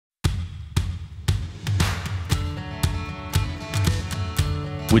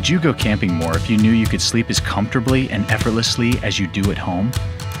Would you go camping more if you knew you could sleep as comfortably and effortlessly as you do at home?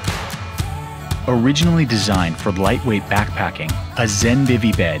 Originally designed for lightweight backpacking, a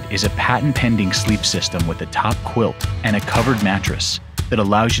Zenbivy bed is a patent-pending sleep system with a top quilt and a covered mattress that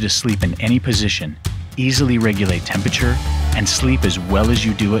allows you to sleep in any position, easily regulate temperature, and sleep as well as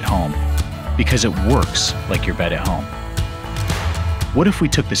you do at home, because it works like your bed at home. What if we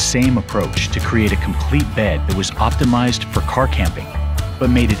took the same approach to create a complete bed that was optimized for car camping, but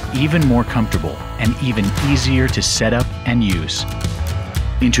made it even more comfortable and even easier to set up and use?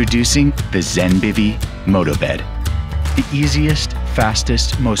 Introducing the Zenbivy MotoBed, the easiest,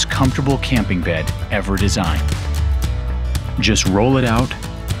 fastest, most comfortable camping bed ever designed. Just roll it out,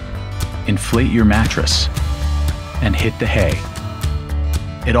 inflate your mattress, and hit the hay.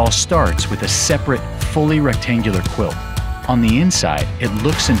 It all starts with a separate, fully rectangular quilt. On the inside, it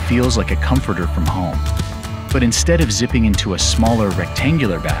looks and feels like a comforter from home. But instead of zipping into a smaller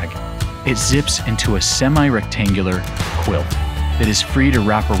rectangular bag, it zips into a semi-rectangular quilt that is free to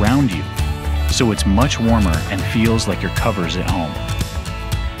wrap around you, so it's much warmer and feels like your covers at home.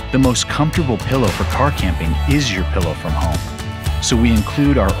 The most comfortable pillow for car camping is your pillow from home, so we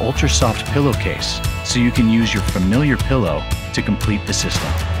include our ultra-soft pillowcase so you can use your familiar pillow to complete the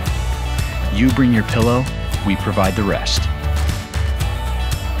system. You bring your pillow, we provide the rest.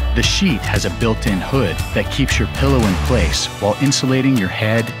 The sheet has a built-in hood that keeps your pillow in place while insulating your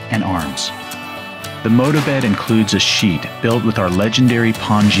head and arms. The MotoBed includes a sheet built with our legendary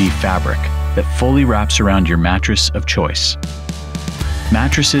pongee fabric that fully wraps around your mattress of choice.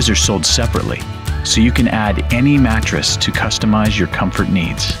 Mattresses are sold separately, so you can add any mattress to customize your comfort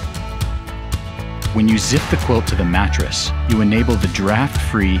needs. When you zip the quilt to the mattress, you enable the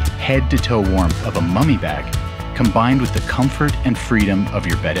draft-free, head-to-toe warmth of a mummy bag combined with the comfort and freedom of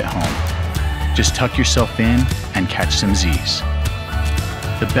your bed at home. Just tuck yourself in and catch some Z's.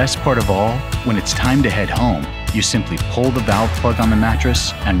 The best part of all, when it's time to head home, you simply pull the valve plug on the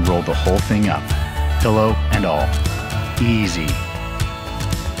mattress and roll the whole thing up, pillow and all. Easy.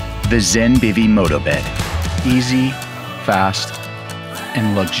 The Zenbivy MotoBed. Easy, fast,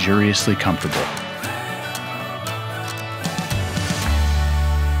 and luxuriously comfortable.